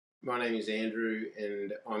My name is Andrew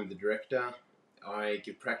and I'm the director. I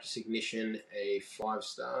give Practice Ignition a 5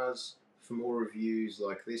 stars. For more reviews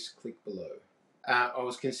like this, click below. I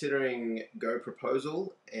was considering Go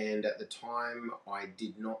Proposal, and at the time I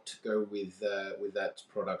did not go with that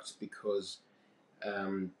product because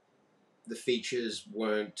um, the features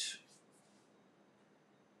weren't.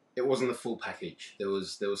 It wasn't the full package. There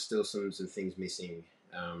was still some things missing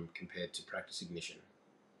compared to Practice Ignition.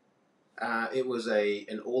 It was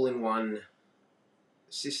an all-in-one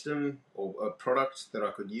system or a product that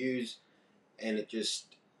I could use, and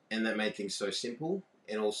that made things so simple.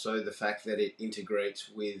 And also the fact that it integrates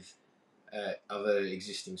with other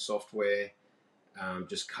existing software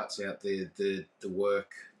just cuts out the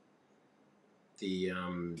work, the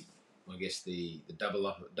I guess the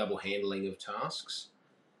double handling of tasks,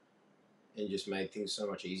 and just made things so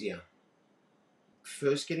much easier.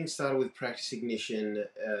 First, getting started with Practice Ignition,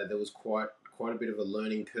 there was quite a bit of a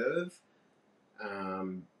learning curve.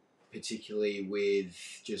 Um, Particularly with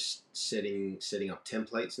just setting up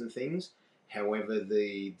templates and things. However,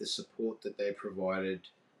 the support that they provided,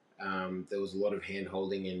 there was a lot of hand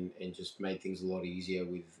holding and just made things a lot easier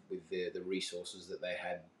with the resources that they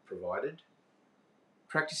had provided.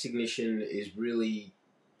 Practice Ignition is really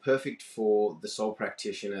perfect for the sole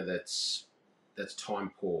practitioner that's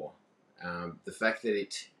time poor. The fact that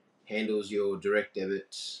it handles your direct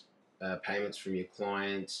debits, payments from your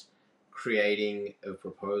clients, creating of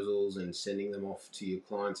proposals and sending them off to your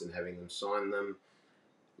clients and having them sign them,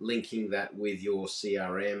 linking that with your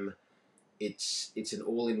CRM. It's an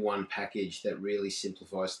all-in-one package that really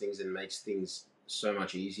simplifies things and makes things so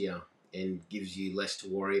much easier and gives you less to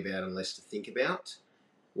worry about and less to think about.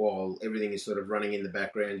 While everything is sort of running in the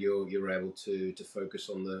background, you're able to focus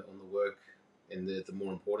on the work and the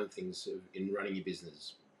more important things in running your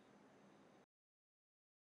business.